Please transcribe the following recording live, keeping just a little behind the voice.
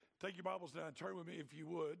Take your Bibles now and turn with me, if you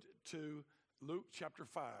would, to Luke chapter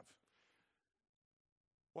 5.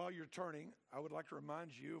 While you're turning, I would like to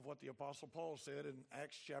remind you of what the Apostle Paul said in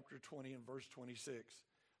Acts chapter 20 and verse 26.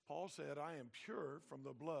 Paul said, I am pure from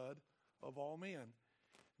the blood of all men.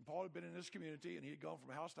 And Paul had been in this community, and he had gone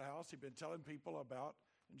from house to house. He'd been telling people about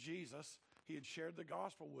Jesus. He had shared the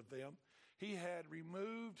gospel with them. He had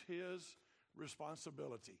removed his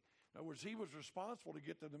responsibility. In other words, he was responsible to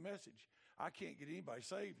get them the message. I can't get anybody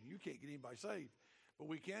saved, and you can't get anybody saved. But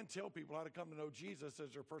we can tell people how to come to know Jesus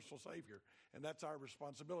as their personal Savior, and that's our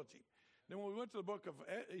responsibility. Then when we went to the book of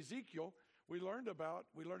Ezekiel, we learned about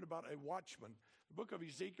a watchman. The book of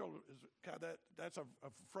Ezekiel is kind of that's a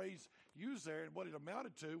phrase used there, and what it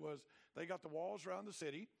amounted to was they got the walls around the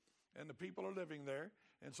city, and the people are living there,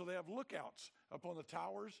 and so they have lookouts upon the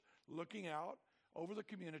towers looking out over the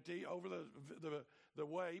community, over the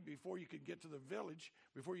way before you could get to the village,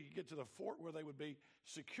 before you could get to the fort where they would be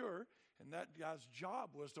secure. And that guy's job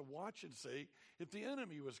was to watch and see if the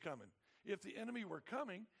enemy was coming. If the enemy were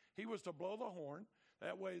coming, he was to blow the horn.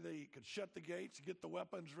 That way they could shut the gates, get the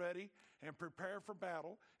weapons ready, and prepare for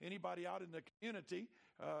battle. Anybody out in the community,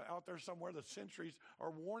 out there somewhere, the sentries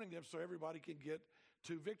are warning them so everybody can get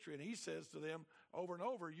to victory. And he says to them over and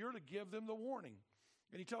over, you're to give them the warning.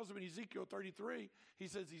 And he tells them in Ezekiel 33, he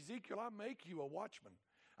says, Ezekiel, I make you a watchman.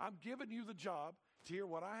 I'm giving you the job to hear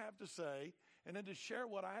what I have to say and then to share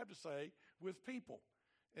what I have to say with people.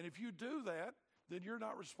 And if you do that, then you're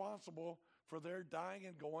not responsible for their dying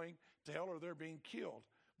and going to hell or their being killed.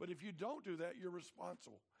 But if you don't do that, you're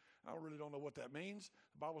responsible. I really don't know what that means.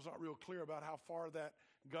 The Bible's not real clear about how far that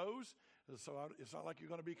goes. So it's not like you're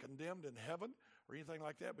going to be condemned in heaven or anything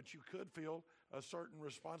like that, but you could feel a certain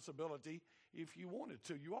responsibility if you wanted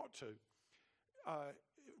to. You ought to.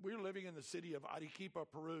 We were living in the city of Arequipa,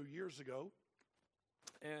 Peru years ago,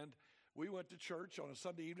 and we went to church on a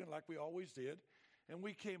Sunday evening like we always did, and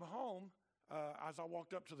we came home. As I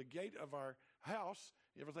walked up to the gate of our house,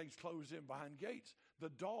 everything's closed in behind gates. The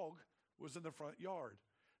dog was in the front yard.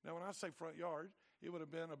 Now, when I say front yard, it would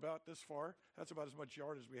have been about this far. That's about as much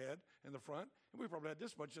yard as we had in the front, and we probably had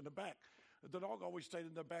this much in the back. The dog always stayed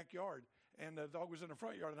in the backyard, and the dog was in the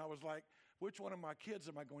front yard, and I was like, which one of my kids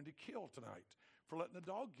am I going to kill tonight for letting the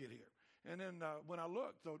dog get here? And then when I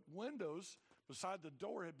looked, the windows beside the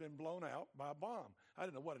door had been blown out by a bomb. I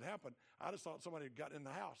didn't know what had happened. I just thought somebody had gotten in the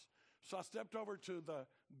house. So I stepped over to the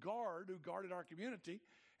guard who guarded our community,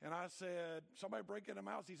 and I said, somebody break into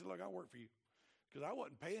my house. He said, look, I'll work for you. Because I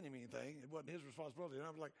wasn't paying him anything. It wasn't his responsibility. And I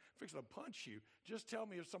was like, fixing to punch you. Just tell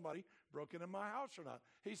me if somebody broke into my house or not.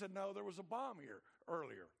 He said, no, there was a bomb here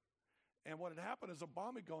earlier. And what had happened is a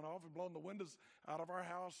bomb had gone off and blown the windows out of our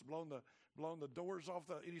house, blown the doors off,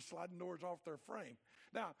 any sliding doors off their frame.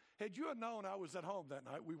 Now, had you had known I was at home that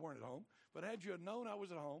night, we weren't at home, but had you had known I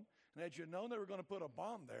was at home, and had you known they were going to put a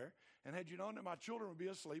bomb there, and had you known that my children would be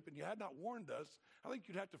asleep, and you had not warned us, I think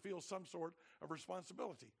you'd have to feel some sort of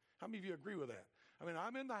responsibility. How many of you agree with that? I mean,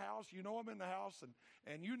 I'm in the house, you know I'm in the house,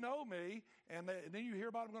 and you know me, and then you hear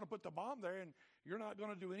about I'm going to put the bomb there, and you're not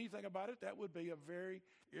going to do anything about it. That would be a very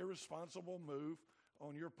irresponsible move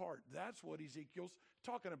on your part. That's what Ezekiel's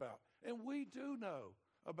talking about. And we do know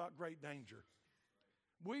about great danger.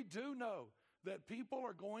 We do know that people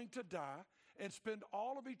are going to die and spend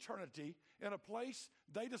all of eternity in a place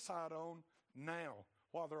they decide on now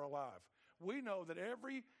while they're alive. We know that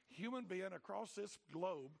every human being across this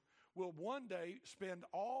globe will one day spend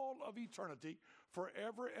all of eternity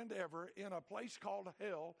forever and ever in a place called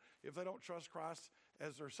hell if they don't trust Christ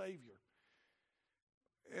as their Savior.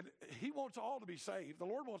 And he wants all to be saved. The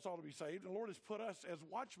Lord wants all to be saved. The Lord has put us as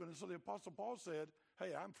watchmen. And so the Apostle Paul said,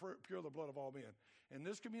 hey, I'm pure of the blood of all men. In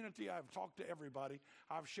this community, I've talked to everybody.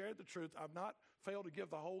 I've shared the truth. I've not failed to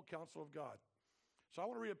give the whole counsel of God. So I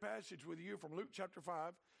want to read a passage with you from Luke chapter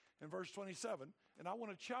 5 and verse 27. And I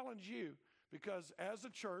want to challenge you because as a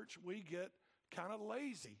church, we get kind of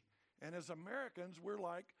lazy. And as Americans, we're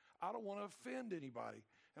like, I don't want to offend anybody.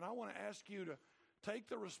 And I want to ask you to take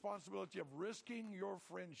the responsibility of risking your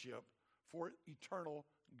friendship for eternal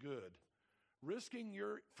good. Risking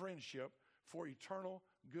your friendship for eternal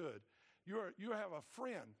good. You have a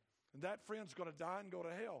friend, and that friend's going to die and go to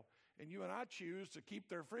hell. And you and I choose to keep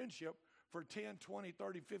their friendship for 10, 20,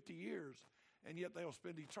 30, 50 years, and yet they'll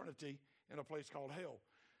spend eternity in a place called hell.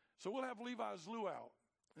 So we'll have Levi's luau,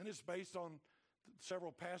 and it's based on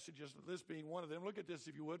several passages, this being one of them. Look at this,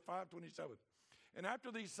 if you would, 5:27. And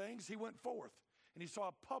after these things, he went forth, and he saw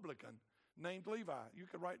a publican named Levi. You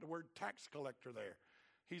could write the word tax collector there.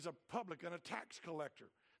 He's a publican, a tax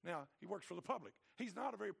collector. Now, he works for the public. He's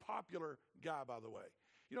not a very popular guy, by the way.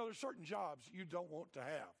 You know, there's certain jobs you don't want to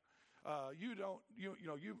have.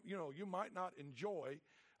 You might not enjoy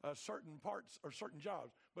certain parts or certain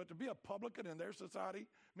jobs, but to be a publican in their society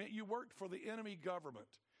meant you worked for the enemy government.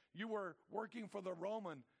 You were working for the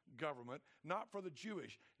Roman government, not for the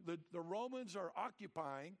Jewish. The Romans are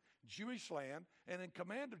occupying Jewish land and in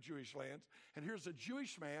command of Jewish lands, and here's a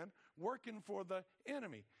Jewish man working for the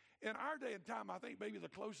enemy. In our day and time, I think maybe the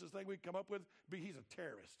closest thing we come up with be he's a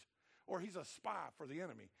terrorist or he's a spy for the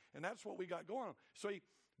enemy, and that's what we got going on. So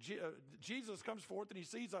Jesus comes forth and he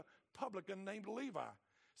sees a publican named Levi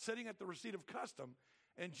sitting at the receipt of custom,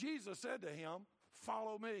 and Jesus said to him,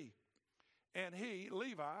 "Follow me." And he,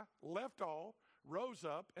 Levi, left all, rose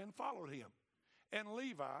up, and followed him. And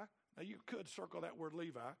Levi, now you could circle that word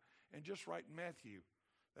Levi and just write Matthew.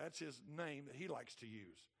 That's his name that he likes to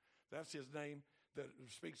use. That's his name that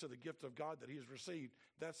speaks of the gift of God that he has received.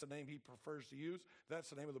 That's the name he prefers to use. That's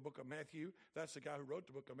the name of the book of Matthew. That's the guy who wrote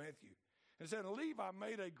the book of Matthew. And it said, Levi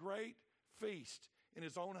made a great feast in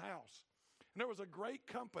his own house. And there was a great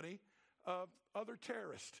company of other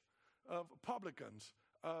terrorists, of publicans,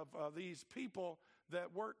 of these people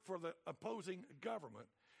that work for the opposing government,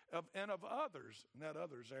 and of others. And that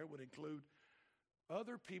others there would include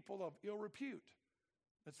other people of ill repute.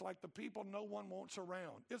 It's like the people no one wants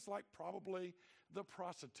around. It's like probably the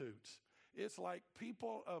prostitutes. It's like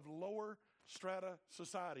people of lower strata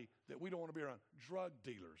society that we don't want to be around. Drug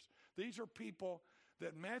dealers. These are people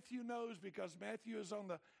that Matthew knows because Matthew is on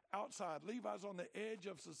the outside. Levi's on the edge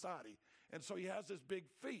of society. And so he has this big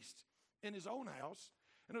feast in his own house.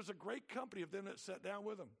 And there's a great company of them that sat down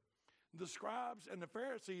with him. The scribes and the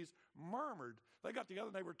Pharisees murmured. They got together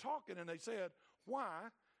and they were talking and they said,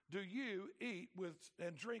 "Why do you eat with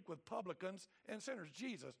and drink with publicans and sinners?"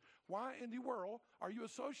 Jesus, why in the world are you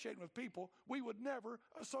associating with people we would never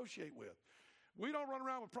associate with? We don't run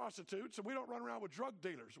around with prostitutes and we don't run around with drug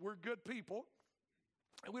dealers. We're good people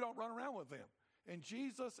and we don't run around with them. And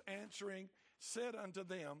Jesus answering said unto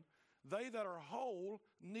them, "They that are whole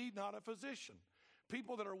need not a physician.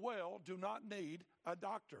 People that are well do not need a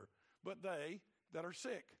doctor, but they that are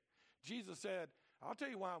sick." Jesus said, "I'll tell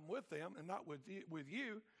you why I'm with them and not with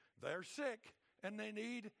you. They're sick and they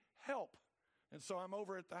need help. And so I'm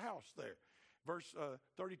over at the house there." Verse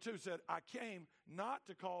 32 said, "I came not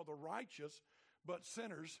to call the righteous, but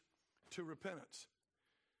sinners to repentance."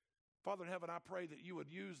 Father in heaven, I pray that you would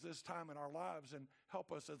use this time in our lives and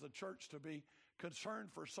help us as a church to be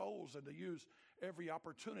concerned for souls and to use every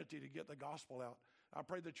opportunity to get the gospel out. I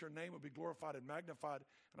pray that your name would be glorified and magnified,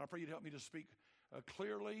 and I pray you'd help me to speak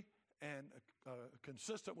clearly and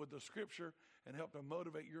consistent with the scripture and help to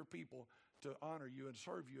motivate your people to honor you and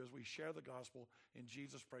serve you as we share the gospel in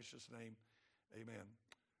Jesus' precious name. Amen.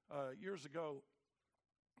 Years ago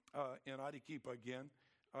in Arequipa again,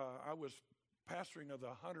 I was pastoring of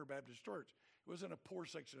the Hunter Baptist Church. It was in a poor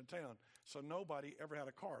section of town, so nobody ever had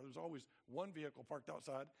a car. There was always one vehicle parked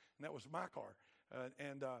outside, and that was my car.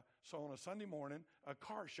 So on a Sunday morning, a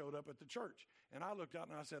car showed up at the church. And I looked out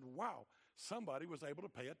and I said, "Wow, somebody was able to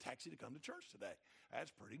pay a taxi to come to church today.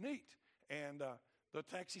 That's pretty neat." And the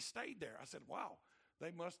taxi stayed there. I said, "Wow,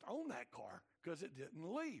 they must own that car because it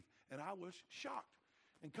didn't leave." And I was shocked.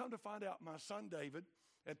 And come to find out, my son David,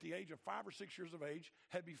 at the age of 5 or 6 years of age,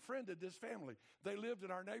 had befriended this family. They lived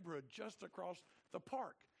in our neighborhood just across the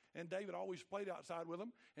park. And David always played outside with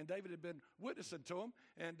them. And David had been witnessing to them.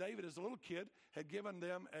 And David, as a little kid, had given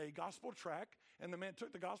them a gospel tract. And the man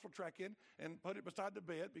took the gospel tract in and put it beside the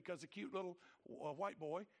bed because the cute little white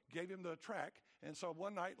boy gave him the tract. And so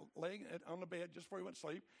one night, laying on the bed just before he went to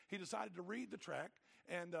sleep, he decided to read the tract.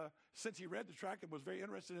 And since he read the tract and was very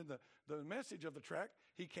interested in the message of the tract,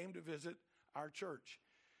 he came to visit our church.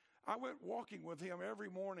 I went walking with him every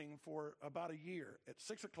morning for about a year at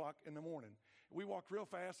 6 o'clock in the morning. We walked real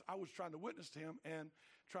fast. I was trying to witness to him and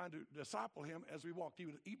trying to disciple him as we walked. He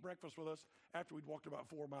would eat breakfast with us after we'd walked about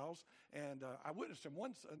 4 miles. And I witnessed him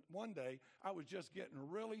one day. I was just getting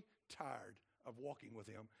really tired of walking with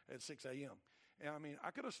him at 6 a.m. And I mean, I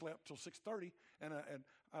could have slept till 6:30, and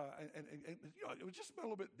you know, it was just a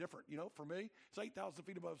little bit different, you know, for me. It's 8,000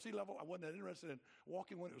 feet above sea level. I wasn't that interested in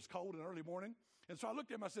walking when it was cold in the early morning. And so I looked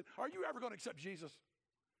at him, I said, "Are you ever going to accept Jesus?"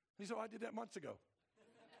 He said, "I did that months ago."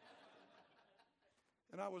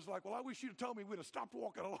 And I was like, "Well, I wish you'd have told me we'd have stopped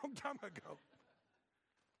walking a long time ago."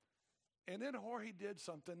 And then Jorge did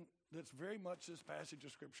something that's very much this passage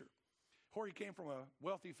of Scripture. Jorge came from a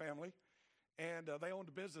wealthy family, and they owned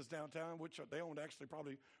a business downtown, which they owned actually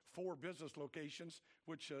probably 4 business locations,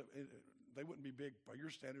 which they wouldn't be big by your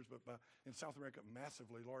standards, but in South America,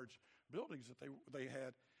 massively large buildings that they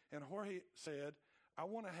had. And Jorge said, "I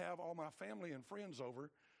want to have all my family and friends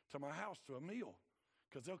over to my house to a meal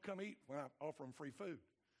because they'll come eat when I offer them free food."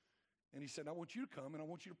 And he said, I want you to come and I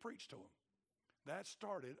want you to preach to them. That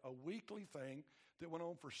started a weekly thing that went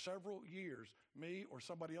on for several years. Me or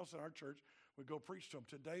somebody else in our church would go preach to them.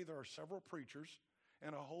 Today, there are several preachers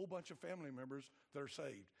and a whole bunch of family members that are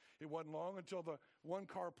saved. It wasn't long until the one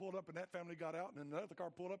car pulled up and that family got out, and then another car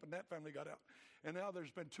pulled up and that family got out. And now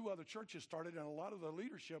there's been 2 other churches started, and a lot of the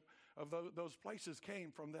leadership of those places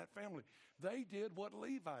came from that family. They did what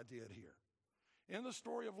Levi did here. In the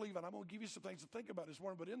story of Levi, and I'm going to give you some things to think about this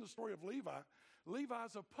morning, but in the story of Levi,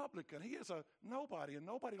 Levi's a publican. He is a nobody, and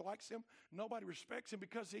nobody likes him. Nobody respects him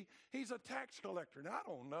because he's a tax collector. Now, I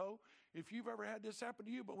don't know if you've ever had this happen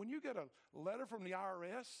to you, but when you get a letter from the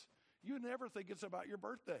IRS, you never think it's about your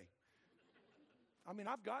birthday. I mean,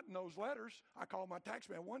 I've gotten those letters. I called my tax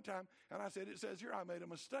man one time, and I said, it says here I made a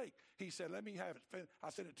mistake. He said, let me have it. I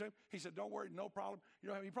sent it to him. He said, don't worry, no problem. You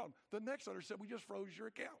don't have any problem. The next letter said, we just froze your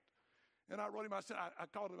account. And I wrote him, I said, I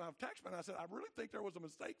called him my tax man. I said, I really think there was a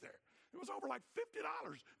mistake there. It was over like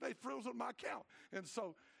 $50. They frozen my account. And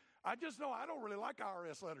so I just know I don't really like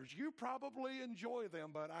IRS letters. You probably enjoy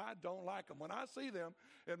them, but I don't like them. When I see them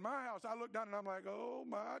in my house, I look down and I'm like, oh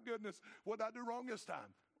my goodness, what did I do wrong this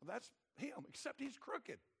time? Well, that's him, except he's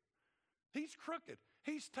crooked. He's crooked.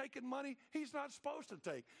 He's taking money he's not supposed to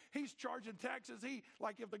take. He's charging taxes.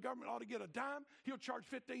 Like if the government ought to get a dime, he'll charge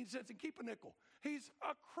 15 cents and keep a nickel. He's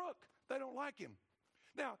a crook. They don't like him.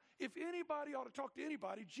 Now, if anybody ought to talk to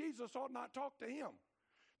anybody, Jesus ought not talk to him.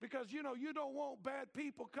 Because, you don't want bad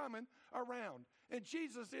people coming around. And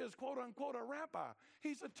Jesus is, quote unquote, a rabbi.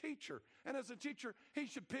 He's a teacher. And as a teacher, he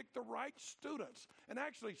should pick the right students. And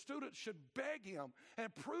actually, students should beg him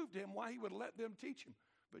and prove to him why he would let them teach him.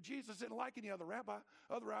 But Jesus didn't like any other rabbi.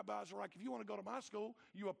 Other rabbis are like, if you want to go to my school,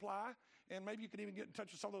 you apply, and maybe you can even get in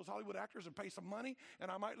touch with some of those Hollywood actors and pay some money, and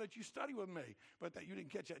I might let you study with me. But you didn't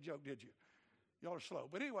catch that joke, did you? Y'all are slow.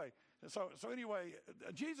 But anyway, so anyway,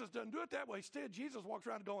 Jesus doesn't do it that way. Instead, Jesus walks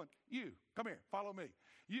around going, you, come here, follow me.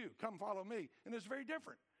 You, come follow me. And it's very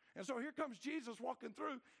different. And so here comes Jesus walking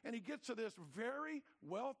through, and he gets to this very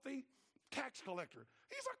wealthy tax collector.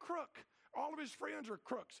 He's a crook. All of his friends are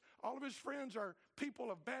crooks. All of his friends are people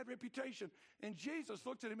of bad reputation. And Jesus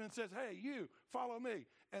looks at him and says, hey, you, follow me.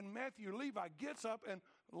 And Matthew Levi gets up and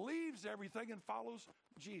leaves everything and follows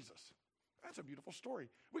Jesus. That's a beautiful story.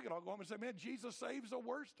 We could all go home and say, man, Jesus saves the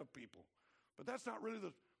worst of people. But that's not really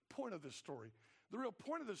the point of this story. The real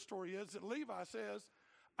point of this story is that Levi says,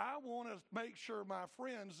 I want to make sure my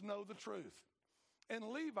friends know the truth. And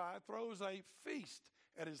Levi throws a feast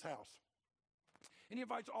at his house. And he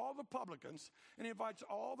invites all the publicans, and he invites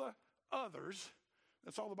all the others.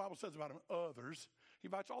 That's all the Bible says about him, others. He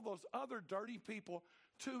invites all those other dirty people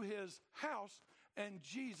to his house, and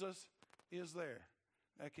Jesus is there.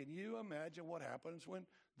 Now, can you imagine what happens when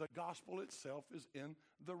the gospel itself is in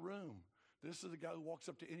the room? This is the guy who walks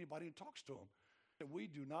up to anybody and talks to them. And we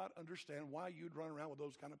do not understand why you'd run around with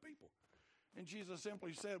those kind of people. And Jesus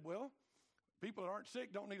simply said, well, people that aren't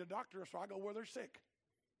sick don't need a doctor, so I go where they're sick.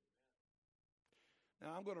 Now,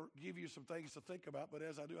 I'm going to give you some things to think about, but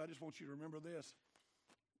as I do, I just want you to remember this.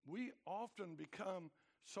 We often become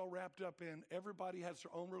so wrapped up in everybody has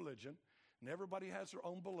their own religion, and everybody has their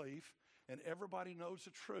own belief, and everybody knows the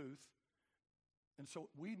truth, and so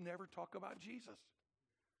we never talk about Jesus.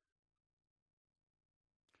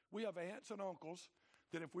 We have aunts and uncles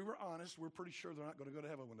that if we were honest, we're pretty sure they're not going to go to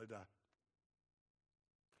heaven when they die.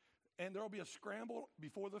 And there will be a scramble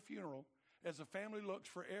before the funeral as the family looks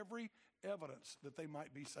for every evidence that they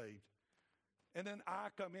might be saved. And then I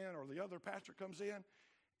come in, or the other pastor comes in,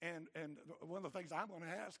 and one of the things I'm going to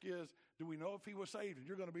ask is, do we know if he was saved? And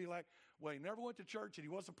you're going to be like, well, he never went to church, and he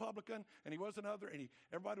was a publican, and he was another, and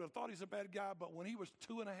everybody would have thought he's a bad guy, but when he was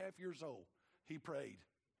 2.5 years old, he prayed.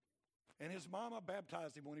 And his mama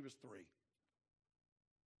baptized him when he was 3.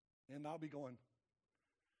 And I'll be going,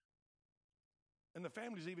 and the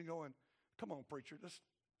family's even going, come on, preacher,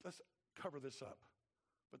 let's cover this up.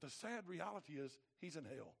 But the sad reality is he's in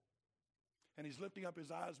hell. And he's lifting up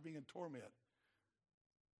his eyes being in torment.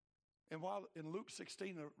 And while in Luke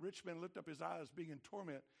 16, the rich man lifted up his eyes being in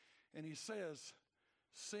torment, and he says,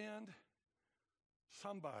 send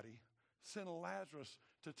Lazarus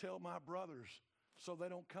to tell my brothers so they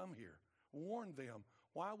don't come here. Warn them.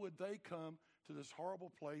 Why would they come to this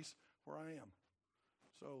horrible place where I am?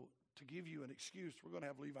 So to give you an excuse, we're going to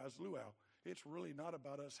have Levi's luau. It's really not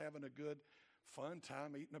about us having a good, fun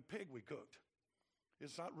time eating a pig we cooked.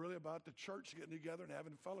 It's not really about the church getting together and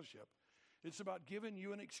having fellowship. It's about giving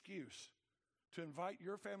you an excuse to invite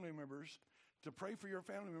your family members, to pray for your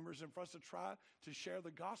family members, and for us to try to share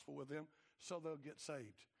the gospel with them so they'll get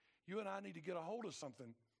saved. You and I need to get a hold of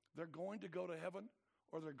something. They're going to go to heaven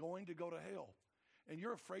or they're going to go to hell. and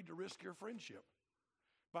you're afraid to risk your friendship.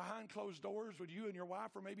 Behind closed doors with you and your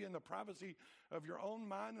wife, or maybe in the privacy of your own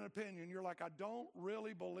mind and opinion, you're like, I don't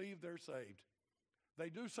really believe they're saved. They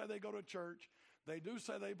do say they go to church. They do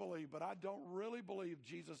say they believe, but I don't really believe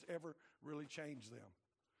Jesus ever really changed them.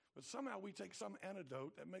 But somehow we take some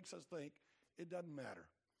antidote that makes us think it doesn't matter.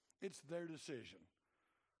 It's their decision.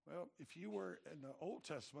 Well, if you were in the Old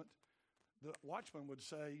Testament, the watchman would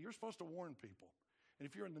say, you're supposed to warn people. And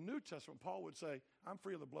if you're in the New Testament, Paul would say, I'm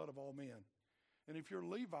free of the blood of all men. And if you're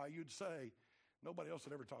Levi, you'd say, nobody else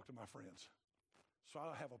would ever talk to my friends. So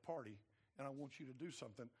I'll have a party, and I want you to do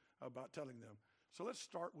something about telling them. So let's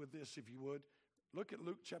start with this, if you would. Look at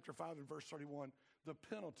Luke chapter 5 and verse 31, the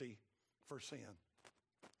penalty for sin.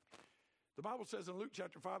 The Bible says in Luke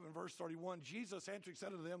chapter 5 and verse 31, Jesus answering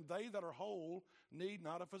said unto them, they that are whole need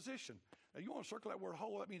not a physician. Now you want to circle that word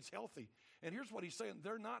whole, that means healthy. And here's what he's saying,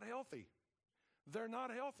 they're not healthy. They're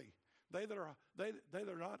not healthy. They that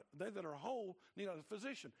are whole need not a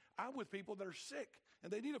physician. I'm with people that are sick,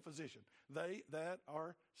 and they need a physician. They that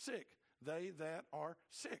are sick. They that are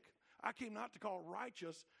sick. I came not to call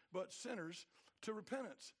righteous, but sinners to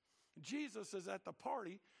repentance. Jesus is at the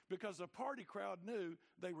party because the party crowd knew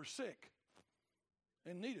they were sick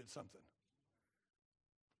and needed something.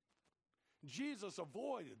 Jesus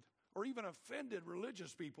avoided or even offended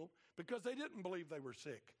religious people because they didn't believe they were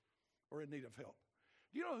sick or in need of help.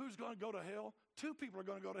 Do you know who's going to go to hell? Two people are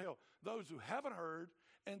going to go to hell. Those who haven't heard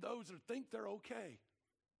and those who think they're okay.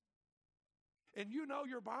 And you know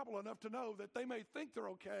your Bible enough to know that they may think they're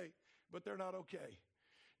okay, but they're not okay.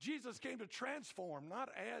 Jesus came to transform, not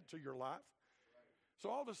add to your life. So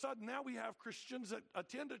all of a sudden now we have Christians that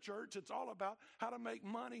attend a church. It's all about how to make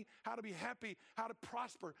money, how to be happy, how to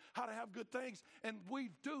prosper, how to have good things. And we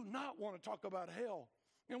do not want to talk about hell.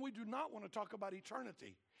 And we do not want to talk about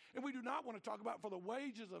eternity. And we do not want to talk about, for the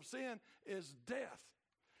wages of sin is death.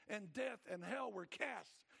 And death and hell were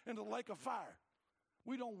cast into the lake of fire.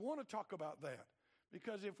 We don't want to talk about that,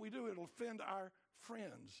 because if we do, it'll offend our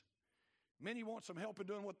friends. Many want some help in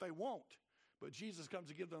doing what they want, but Jesus comes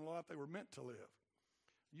to give them the life they were meant to live.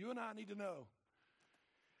 You and I need to know,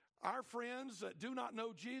 our friends that do not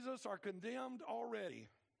know Jesus are condemned already.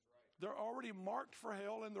 They're already marked for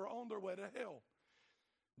hell, and they're on their way to hell.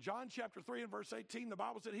 John chapter 3 and verse 18, the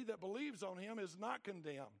Bible said, he that believes on him is not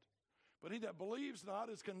condemned. But he that believes not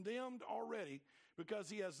is condemned already, because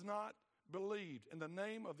he has not believed in the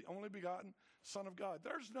name of the only begotten Son of God.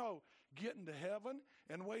 There's no getting to heaven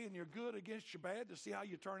and weighing your good against your bad to see how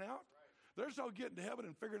you turn out. There's no getting to heaven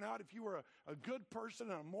and figuring out if you were a good person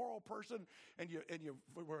and a moral person and you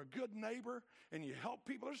were a good neighbor and you help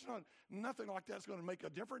people. There's nothing like that's going to make a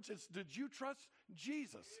difference. It's, did you trust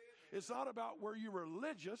Jesus? It's not about were you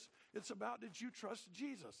religious. It's about, did you trust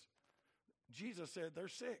Jesus? Jesus said they're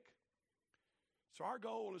sick. So our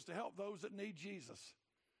goal is to help those that need Jesus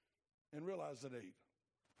and realize the need.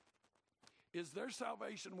 Is their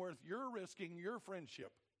salvation worth your risking your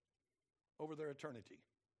friendship over their eternity?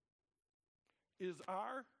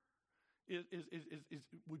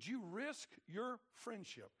 Would you risk your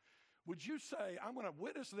friendship? Would you say, I'm going to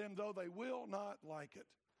witness to them though they will not like it?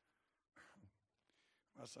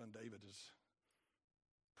 My son David is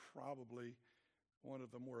probably one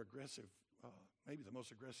of the more aggressive, maybe the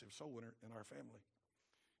most aggressive soul winner in our family.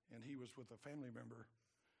 And he was with a family member,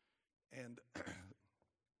 and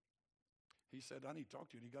he said, I need to talk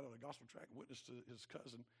to you. And he got on a gospel track and witnessed to his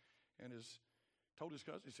cousin, and told his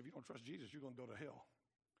cousin, he said, if you don't trust Jesus, you're going to go to hell.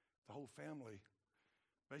 The whole family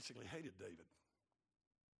basically hated David.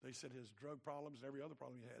 They said his drug problems and every other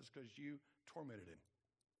problem he has because you tormented him.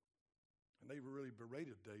 And they really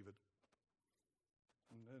berated David.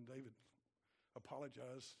 And then David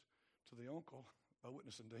apologized to the uncle by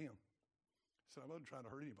witnessing to him. He said, I wasn't trying to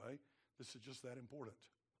hurt anybody. This is just that important.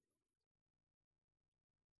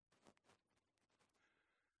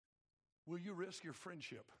 Will you risk your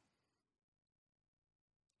friendship?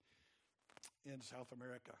 In South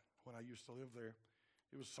America, when I used to live there,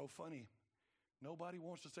 it was so funny. Nobody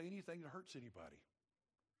wants to say anything that hurts anybody.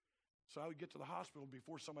 So I would get to the hospital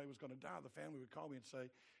before somebody was going to die. The family would call me and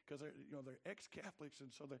say, because they're ex-Catholics,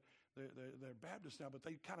 and so they're Baptists now, but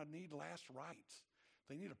they kind of need last rites.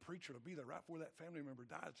 They need a preacher to be there right before that family member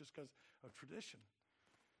dies, just because of tradition.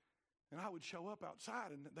 And I would show up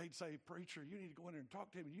outside, and they'd say, preacher, you need to go in there and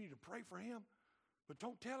talk to him, and you need to pray for him, but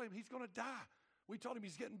don't tell him he's going to die. We told him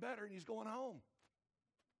he's getting better and he's going home.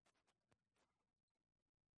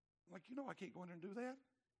 I'm like, I can't go in there and do that.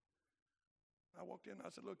 I walked in and I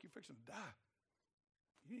said, look, you're fixing to die.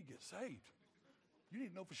 You need to get saved. You need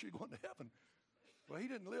to know for sure you're going to heaven. Well, he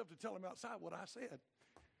didn't live to tell him outside what I said.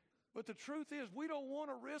 But the truth is, we don't want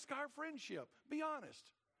to risk our friendship. Be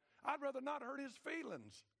honest. I'd rather not hurt his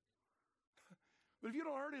feelings. But if you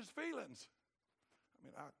don't hurt his feelings, I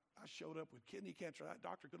mean, I showed up with kidney cancer. That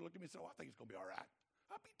doctor could look at me and say, I think it's going to be all right.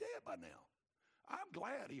 I'd be dead by now. I'm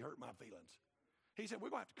glad he hurt my feelings. He said, we're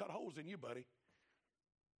going to have to cut holes in you, buddy.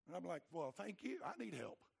 And I'm like, well, thank you. I need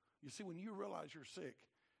help. You see, when you realize you're sick,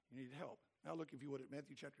 you need help. Now look, if you would, at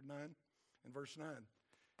Matthew chapter 9 and verse 9.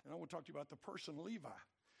 And I want to talk to you about the person Levi.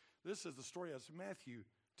 This is the story as Matthew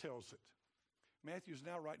tells it. Matthew's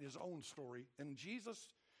now writing his own story. And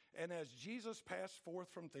as Jesus passed forth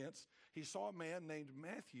from thence, he saw a man named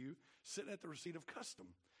Matthew sitting at the receipt of custom.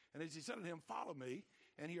 And as he said to him, follow me,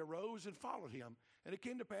 and he arose and followed him. And it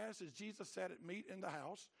came to pass, as Jesus sat at meat in the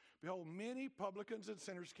house, behold, many publicans and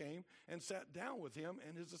sinners came and sat down with him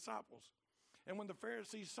and his disciples. And when the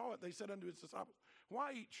Pharisees saw it, they said unto his disciples,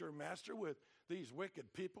 why eat your master with these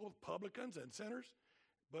wicked people, publicans and sinners?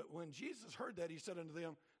 But when Jesus heard that, he said unto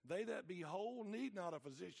them, they that be whole need not a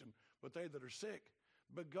physician, but they that are sick.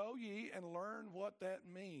 But go ye and learn what that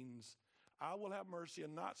means. I will have mercy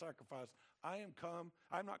and not sacrifice. I am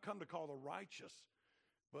not come to call the righteous,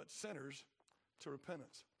 but sinners to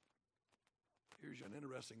repentance. Here's an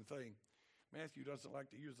interesting thing. Matthew doesn't like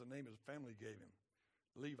to use the name his family gave him,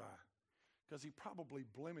 Levi, because he probably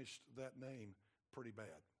blemished that name pretty bad.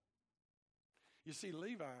 You see,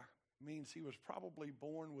 Levi means he was probably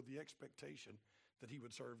born with the expectation that he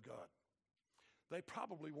would serve God. They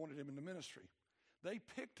probably wanted him in the ministry. They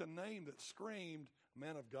picked a name that screamed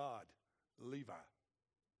man of God, Levi.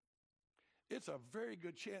 It's a very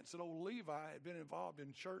good chance that old Levi had been involved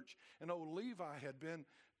in church, and old Levi had been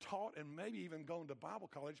taught and maybe even gone to Bible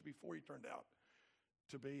college before he turned out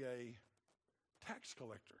to be a tax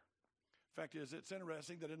collector. Fact is, it's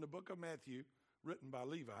interesting that in the book of Matthew, written by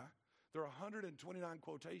Levi, there are 129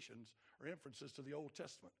 quotations or inferences to the Old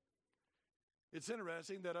Testament. It's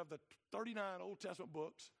interesting that of the 39 Old Testament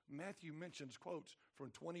books, Matthew mentions quotes from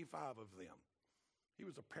 25 of them. He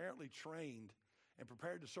was apparently trained and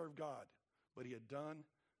prepared to serve God, but he had done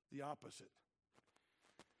the opposite.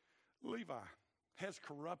 Levi has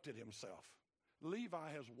corrupted himself.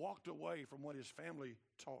 Levi has walked away from what his family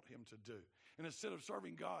taught him to do. And instead of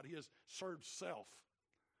serving God, he has served self,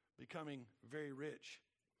 becoming very rich.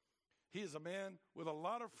 He is a man with a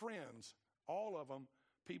lot of friends, all of them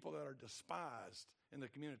people that are despised in the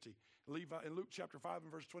community. Levi, in Luke chapter 5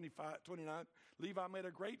 and verse 29, Levi made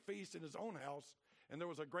a great feast in his own house, and there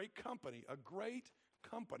was a great company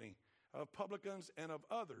of publicans and of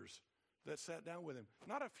others that sat down with him.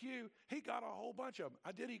 Not a few, he got a whole bunch of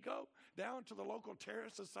them. Did he go down to the local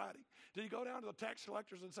terrorist society? Did he go down to the tax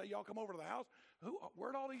collectors and say, y'all come over to the house?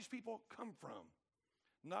 Where'd all these people come from?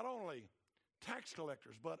 Not only tax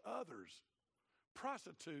collectors, but others,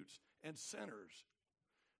 prostitutes and sinners.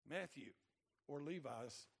 Matthew or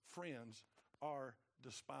Levi's friends are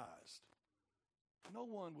despised. No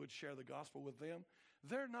one would share the gospel with them.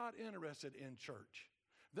 They're not interested in church.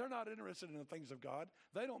 They're not interested in the things of God.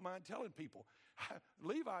 They don't mind telling people.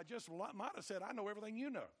 Levi just might have said, I know everything you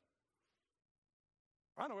know.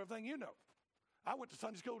 I know everything you know. I went to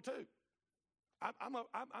Sunday school too.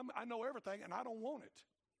 I know everything and I don't want it.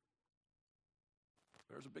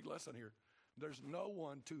 There's a big lesson here. There's no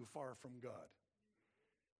one too far from God.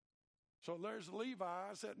 So there's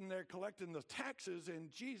Levi sitting there collecting the taxes,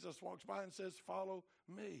 and Jesus walks by and says, follow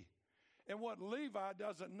me. And what Levi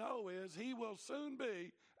doesn't know is he will soon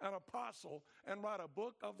be an apostle and write a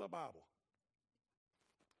book of the Bible.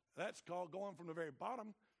 That's called going from the very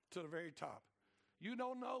bottom to the very top. You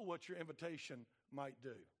don't know what your invitation might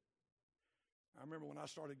do. I remember when I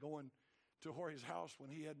started going to Jorge's house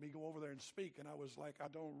when he had me go over there and speak, and I was like,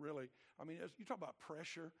 you talk about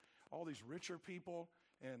pressure, all these richer people,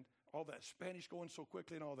 and all that Spanish going so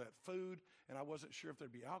quickly and all that food, and I wasn't sure if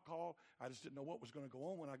there'd be alcohol. I just didn't know what was going to go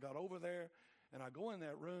on when I got over there. And I go in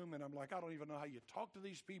that room, and I'm like, I don't even know how you talk to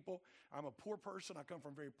these people. I'm a poor person. I come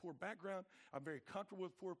from a very poor background. I'm very comfortable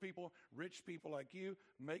with poor people. Rich people like you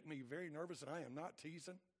make me very nervous, and I am not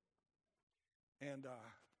teasing. And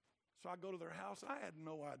so I go to their house. I had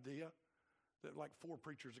no idea that like 4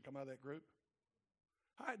 preachers had come out of that group.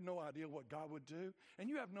 I had no idea what God would do. And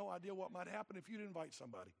you have no idea what might happen if you'd invite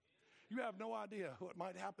somebody. You have no idea what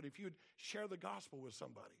might happen if you'd share the gospel with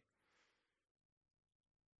somebody.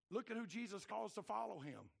 Look at who Jesus calls to follow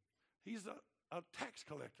him. He's a tax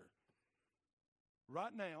collector.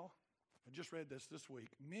 Right now, I just read this week,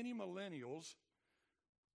 many millennials,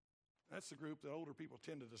 that's the group that older people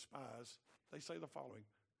tend to despise, they say the following.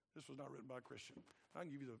 This was not written by a Christian. I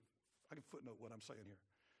can footnote what I'm saying here.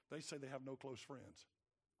 They say they have no close friends.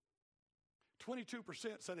 22%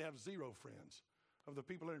 say they have 0 friends. of the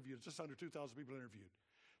people interviewed, just under 2,000 people interviewed,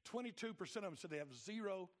 22% of them said they have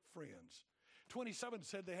 0 friends. 27%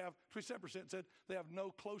 said they have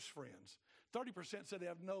no close friends. 30% said they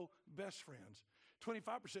have no best friends.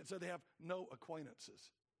 25% said they have no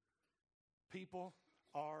acquaintances. People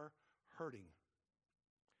are hurting,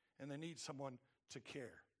 and they need someone to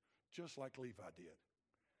care, just like Levi did.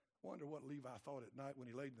 Wonder what Levi thought at night when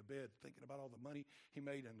he laid in the bed thinking about all the money he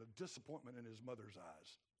made and the disappointment in his mother's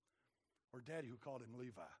eyes. Or Daddy, who called him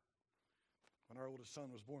Levi. When our oldest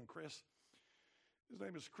son was born, Chris, his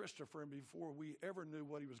name is Christopher, and before we ever knew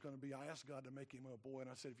what he was going to be, I asked God to make him a boy, and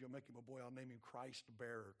I said, if you'll make him a boy, I'll name him Christ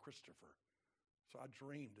Bearer Christopher. So I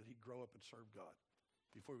dreamed that he'd grow up and serve God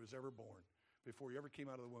before he was ever born, before he ever came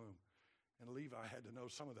out of the womb. And Levi had to know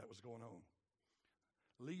some of that was going on.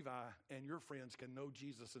 Levi and your friends can know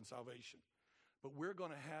Jesus and salvation, but we're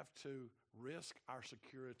going to have to risk our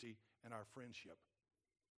security and our friendship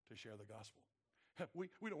to share the gospel. We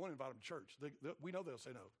don't want to invite them to church. We know they'll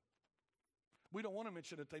say no. We don't want to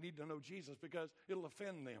mention that they need to know Jesus because it'll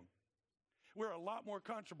offend them. We're a lot more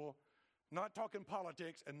comfortable not talking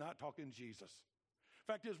politics and not talking Jesus.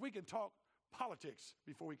 Fact is, we can talk politics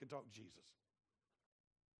before we can talk Jesus.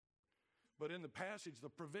 But in the passage, the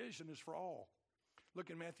provision is for all. Look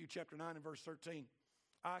in Matthew chapter 9 and verse 13.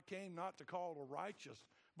 I came not to call the righteous,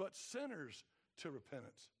 but sinners to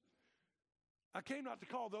repentance. I came not to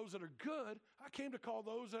call those that are good. I came to call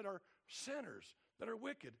those that are sinners, that are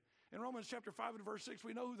wicked. In Romans chapter 5 and verse 6,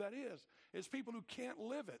 we know who that is. It's people who can't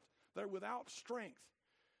live it. They're without strength.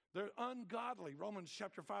 They're ungodly, Romans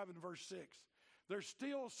chapter 5 and verse 6. They're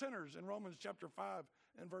still sinners in Romans chapter 5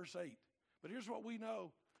 and verse 8. But here's what we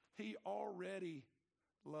know. He already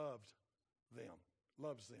loved them.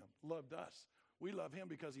 Loves them, loved us. We love him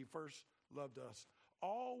because he first loved us.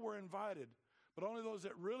 All were invited, but only those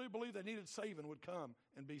that really believed they needed saving would come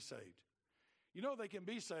and be saved. You know they can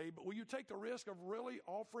be saved, but will you take the risk of really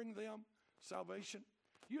offering them salvation?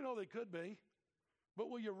 You know they could be, but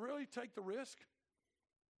will you really take the risk?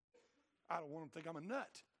 I don't want them to think I'm a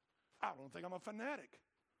nut. I don't think I'm a fanatic.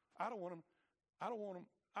 I'm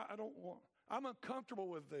uncomfortable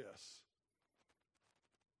with this.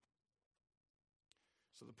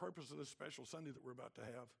 So the purpose of this special Sunday that we're about to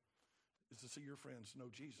have is to see your friends know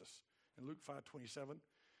Jesus. In Luke 5:27,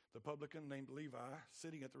 the publican named Levi,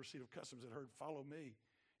 sitting at the receipt of customs, had heard, follow me.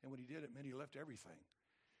 And when he did, it meant he left everything.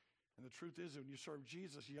 And the truth is, when you serve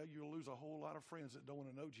Jesus, you'll lose a whole lot of friends that don't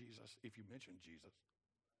want to know Jesus if you mention Jesus.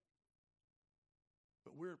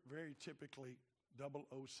 But we're very typically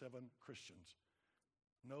 007 Christians.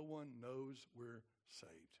 No one knows we're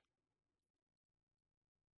saved.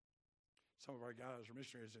 Some of our guys are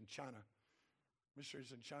missionaries in China.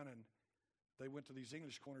 And they went to these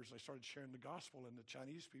English corners and they started sharing the gospel, and the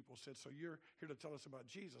Chinese people said, so you're here to tell us about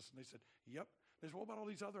Jesus? And they said, yep. They said, what about all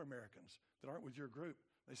these other Americans that aren't with your group?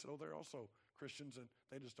 They said, oh, they're also Christians, and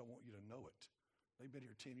they just don't want you to know it. They've been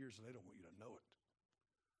here 10 years and they don't want you to know it.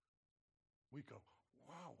 We go,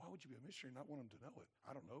 wow, why would you be a missionary and not want them to know it?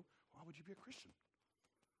 I don't know. Why would you be a Christian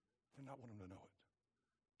and not want them to know it?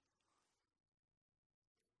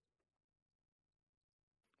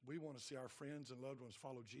 We want to see our friends and loved ones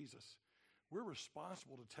follow Jesus. We're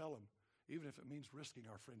responsible to tell them, even if it means risking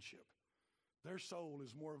our friendship. Their soul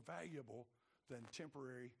is more valuable than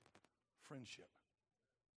temporary friendship.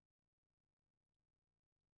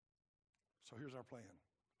 So here's our plan.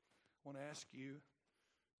 I want to ask you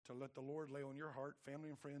to let the Lord lay on your heart family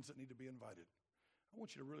and friends that need to be invited. I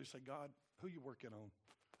want you to really say, God, who you working on?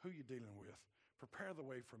 Who you dealing with? Prepare the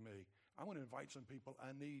way for me. I want to invite some people.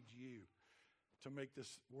 I need you to make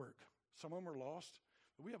this work. Some of them are lost,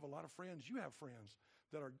 but we have a lot of friends. You have friends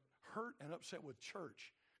that are hurt and upset with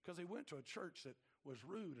church because they went to a church that was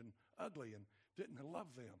rude and ugly and didn't love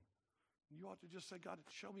them. You ought to just say, God,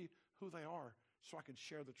 show me who they are so I can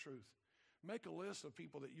share the truth. Make a list of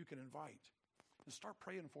people that you can invite and start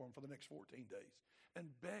praying for them for the next 14 days and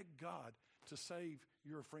beg God to save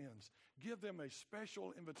your friends. Give them a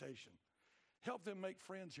special invitation. Help them make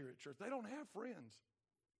friends here at church. They don't have friends.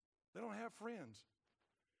 They don't have friends.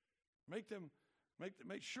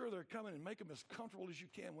 Make sure they're coming and make them as comfortable as you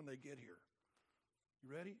can when they get here.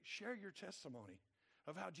 You ready? Share your testimony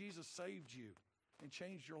of how Jesus saved you and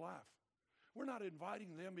changed your life. We're not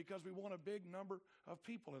inviting them because we want a big number of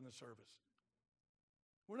people in the service.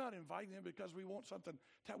 We're not inviting them because we want something.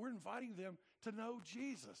 We're inviting them to know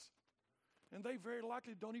Jesus. And they very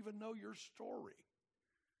likely don't even know your story.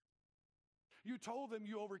 You told them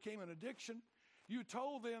you overcame an addiction. You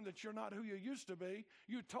told them that you're not who you used to be.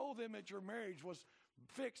 You told them that your marriage was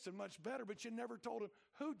fixed and much better, but you never told them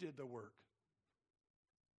who did the work.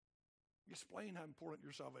 Explain how important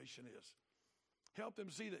your salvation is. Help them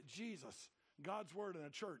see that Jesus, God's word, and a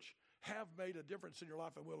church have made a difference in your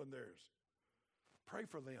life and will in theirs. Pray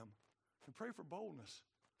for them and pray for boldness.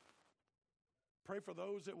 Pray for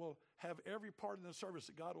those that will have every part in the service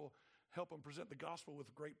that God will help them present the gospel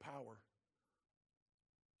with great power.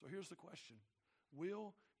 So here's the question.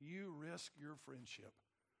 Will you risk your friendship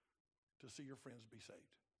to see your friends be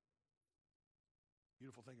saved?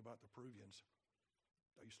 Beautiful thing about the Peruvians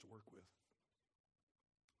I used to work with.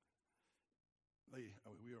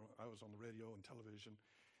 I was on the radio and television,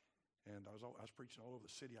 and I was preaching all over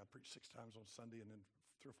the city. I preached 6 times on Sunday and then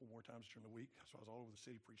 3 or 4 more times during the week. So I was all over the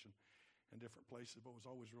city preaching in different places. But what was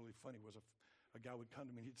always really funny was a guy would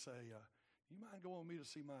come to me and he'd say, you mind going with me to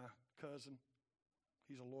see my cousin?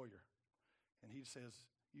 He's a lawyer. And he says,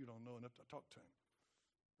 you don't know enough to talk to him.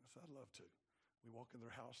 I said, I'd love to. We walk in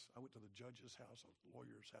their house. I went to the judge's house, a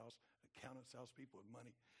lawyer's house, accountant's house, people with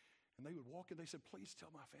money. And they would walk in. They said, please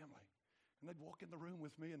tell my family. And they'd walk in the room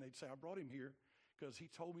with me and they'd say, I brought him here because he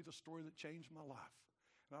told me the story that changed my life.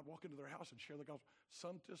 And I'd walk into their house and share the gospel.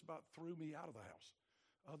 Some just about threw me out of the house.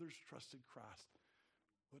 Others trusted Christ.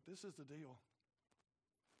 But this is the deal.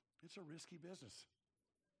 It's a risky business.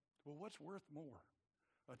 Well, what's worth more?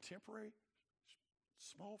 A temporary,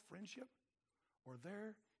 small friendship or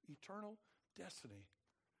their eternal destiny?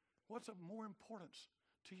 What's of more importance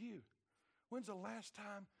to you? When's the last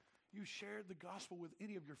time you shared the gospel with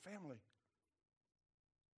any of your family?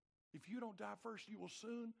 If you don't die first, you will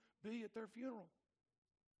soon be at their funeral.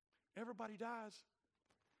 Everybody dies.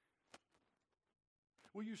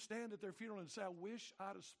 Will you stand at their funeral and say, I wish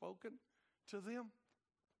I'd have spoken to them?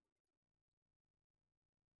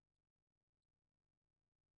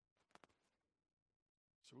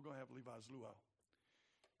 So we're going to have Levi's Luau.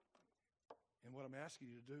 And what I'm asking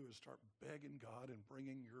you to do is start begging God and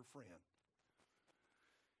bringing your friend.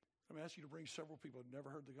 I'm asking you to bring several people who've never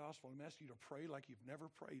heard the gospel. I'm asking you to pray like you've never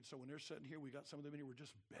prayed. So when they're sitting here, we got some of them in here, we're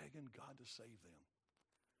just begging God to save them.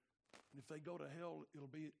 And if they go to hell, it'll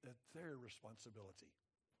be at their responsibility.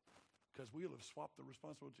 Because we'll have swapped the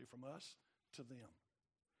responsibility from us to them.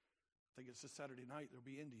 I think it's this Saturday night, there'll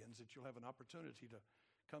be Indians that you'll have an opportunity to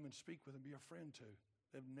come and speak with and be a friend to.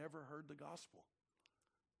 They've never heard the gospel.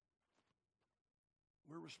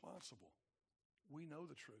 We're responsible. We know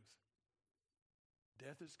the truth.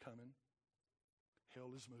 Death is coming.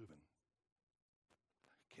 Hell is moving.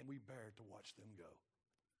 Can we bear to watch them go?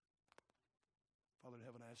 Father in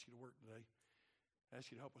heaven, I ask you to work today. I ask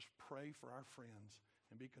you to help us pray for our friends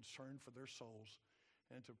and be concerned for their souls,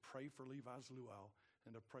 and to pray for Levi's Luau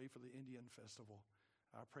and to pray for the Indian Festival.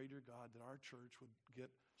 I pray, dear God, that our church would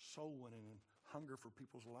get soul winning and hunger for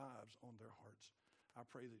people's lives on their hearts. I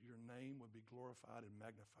pray that your name would be glorified and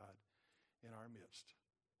magnified in our midst.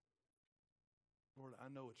 Lord,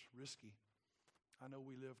 I know it's risky. I know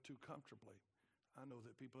we live too comfortably. I know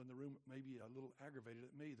that people in the room may be a little aggravated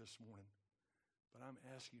at me this morning, but I'm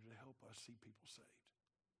asking you to help us see people saved.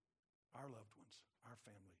 Our loved ones, our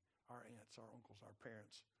family, our aunts, our uncles, our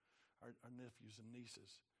parents, our nephews and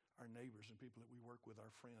nieces, our neighbors and people that we work with,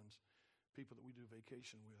 our friends, people that we do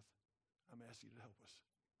vacation with. I'm asking you to help us.